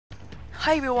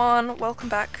Hi everyone, welcome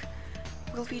back.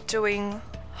 We'll be doing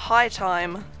High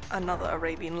Time, another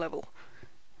Arabian level,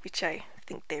 which I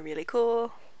think they're really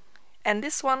cool. And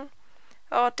this one,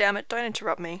 oh damn it, don't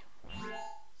interrupt me.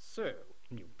 So,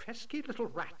 you pesky little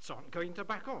rats aren't going to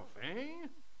back off, eh?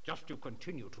 Just you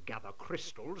continue to gather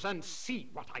crystals and see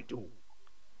what I do.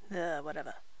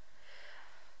 Whatever.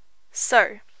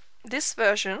 So, this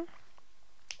version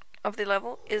of the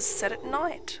level is set at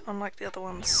night, unlike the other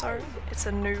ones, so it's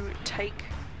a new take.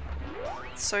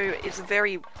 So it's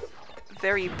very,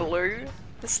 very blue,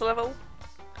 this level,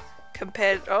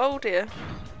 compared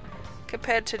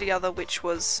to the other, which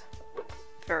was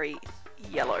very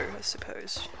yellow, I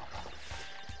suppose.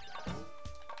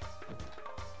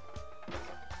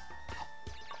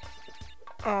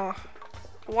 Oh,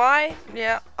 why?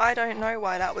 Yeah, I don't know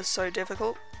why that was so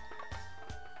difficult.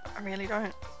 I really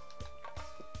don't.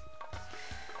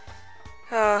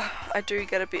 I do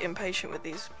get a bit impatient with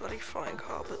these bloody flying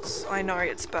carpets. I know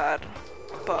it's bad,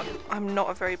 but I'm not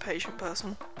a very patient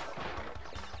person.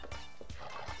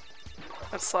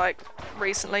 It's like,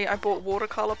 recently I bought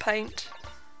watercolour paint.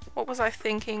 What was I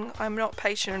thinking? I'm not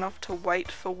patient enough to wait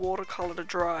for watercolour to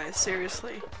dry,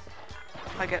 seriously.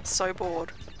 I get so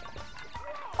bored.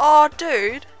 Oh,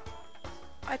 dude!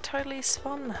 I totally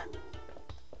spun that.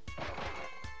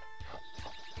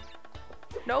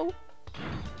 No?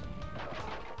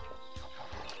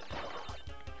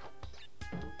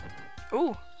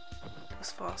 Ooh, that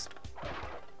was fast.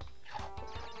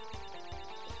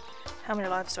 How many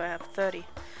lives do I have? 30.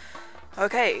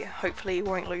 Okay, hopefully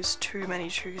won't lose too many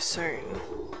too soon.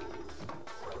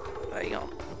 Hang on.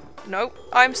 Nope,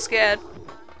 I'm scared.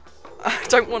 I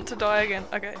don't want to die again.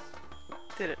 Okay,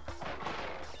 did it.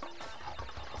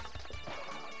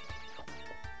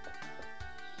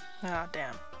 Ah,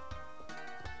 damn.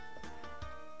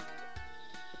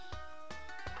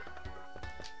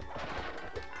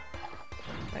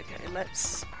 Okay,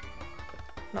 let's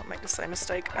not make the same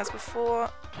mistake as before.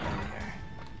 There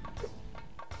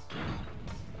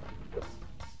we go.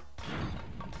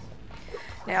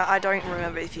 Now, I don't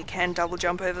remember if you can double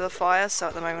jump over the fire, so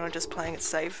at the moment I'm just playing it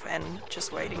safe and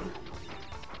just waiting.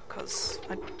 Because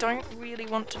I don't really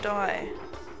want to die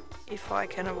if I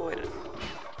can avoid it.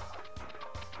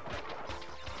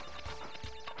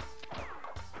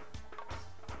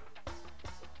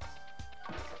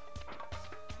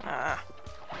 Ah.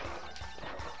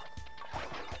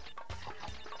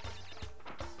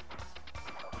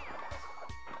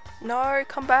 No,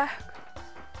 come back.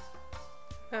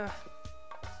 Ugh.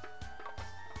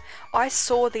 I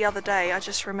saw the other day, I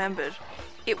just remembered,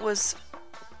 it was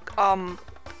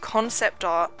concept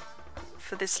art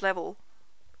for this level.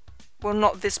 Well,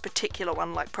 not this particular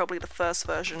one, like probably the first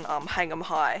version, Hang 'em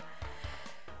High.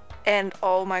 And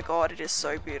oh my god, it is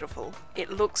so beautiful. It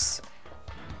looks,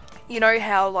 you know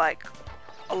how like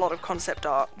a lot of concept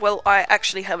art, well, I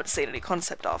actually haven't seen any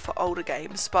concept art for older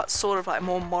games, but sort of like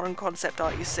more modern concept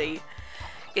art you see,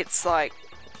 it's like,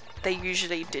 they're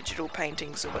usually digital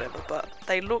paintings or whatever, but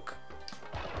they look,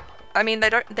 I mean,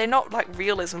 they're not like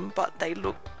realism, but they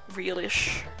look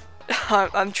realish.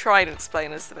 I'm trying to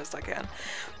explain this the best I can.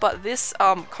 But this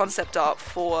concept art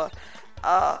for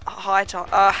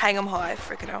Hang 'em High,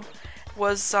 frickin' hell,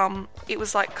 was it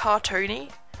was like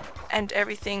cartoony, and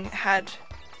everything had,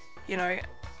 you know,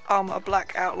 a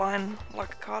black outline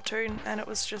like a cartoon, and it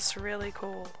was just really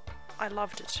cool. I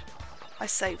loved it. I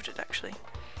saved it actually,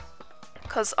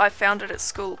 because I found it at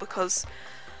school, because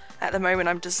at the moment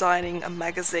I'm designing a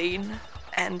magazine,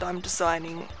 and I'm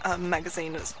designing a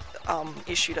magazine that's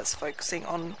issue that's focusing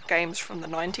on games from the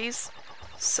 90s.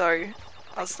 So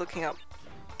I was looking up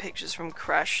pictures from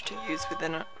Crash to use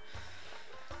within it.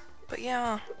 But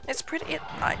yeah, it's pretty.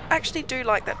 I actually do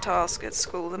like that task at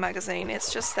school, the magazine.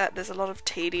 It's just that there's a lot of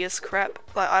tedious crap.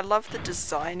 Like, I love the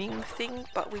designing thing,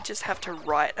 but we just have to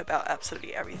write about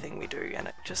absolutely everything we do, and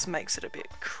it just makes it a bit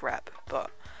crap.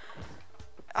 But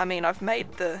I mean, I've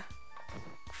made the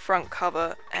front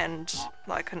cover and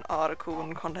like an article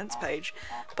and contents page,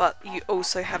 but you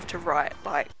also have to write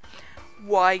like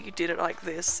why you did it like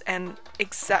this and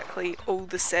exactly all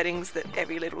the settings that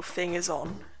every little thing is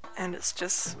on. And it's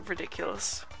just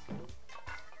ridiculous.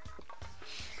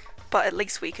 But at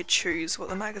least we could choose what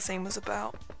the magazine was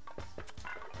about.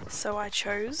 So I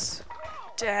chose,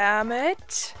 damn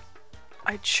it,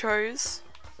 I chose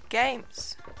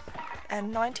games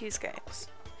and 90s games.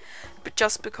 But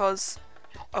just because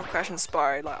of Crash and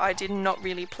Spyro, like I did not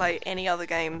really play any other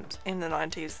games in the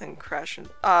 90s than Crash and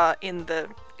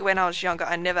when I was younger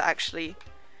I never actually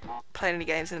played any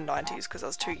games in the 90s because I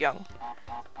was too young.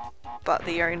 But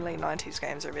the only 90s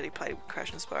games I really played were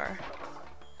Crash and Spyro.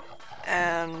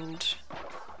 And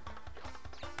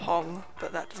Pong,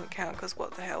 but that doesn't count because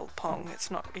what the hell, Pong, it's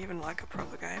not even like a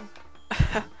proper game.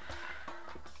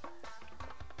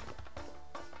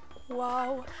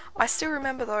 Wow. I still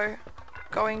remember though,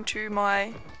 going to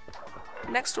my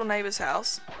next door neighbour's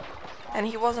house, and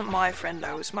he wasn't my friend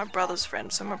though, it was my brother's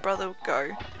friend, so my brother would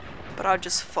go, but I'd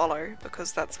just follow,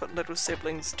 because that's what little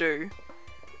siblings do,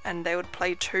 and they would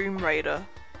play Tomb Raider,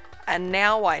 and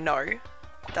now I know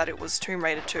that it was Tomb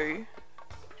Raider 2,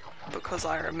 because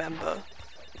I remember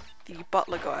the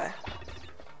butler guy,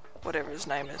 whatever his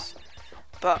name is,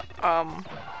 but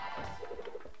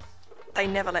they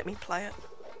never let me play it.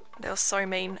 They were so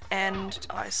mean, and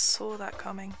I saw that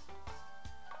coming.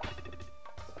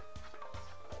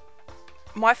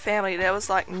 My family, there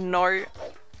was like no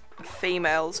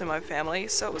females in my family,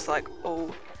 so it was like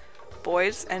all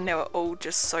boys, and they were all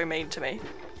just so mean to me.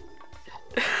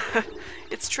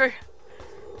 It's true.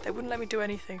 They wouldn't let me do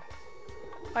anything.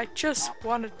 I just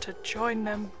wanted to join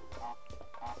them.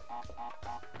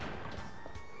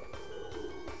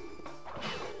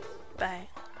 Bang.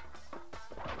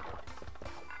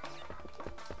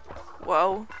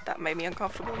 Whoa, that made me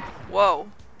uncomfortable. Whoa,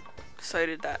 so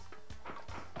did that.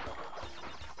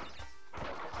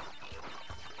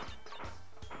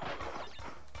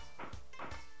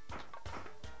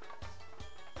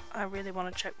 I really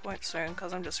want to checkpoint soon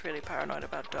because I'm just really paranoid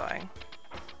about dying.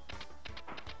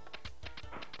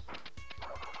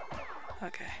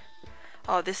 Okay.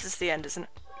 Oh, this is the end, isn't it?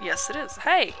 Yes, it is.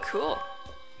 Hey, cool.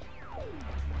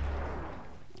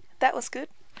 That was good.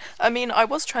 I mean, I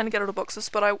was trying to get all the boxes,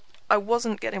 but I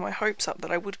wasn't getting my hopes up that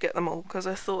I would get them all, because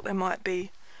I thought there might be,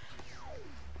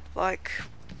 like,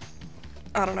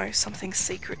 I don't know, something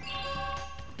secret.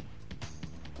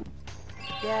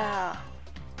 Yeah.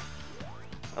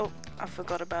 Oh, I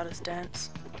forgot about his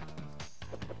dance.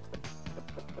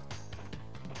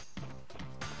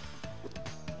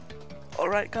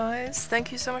 Alright guys,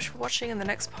 thank you so much for watching. In the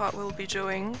next part we'll be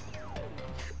doing...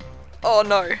 Oh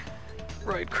no!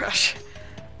 Road crash.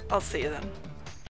 I'll see you then.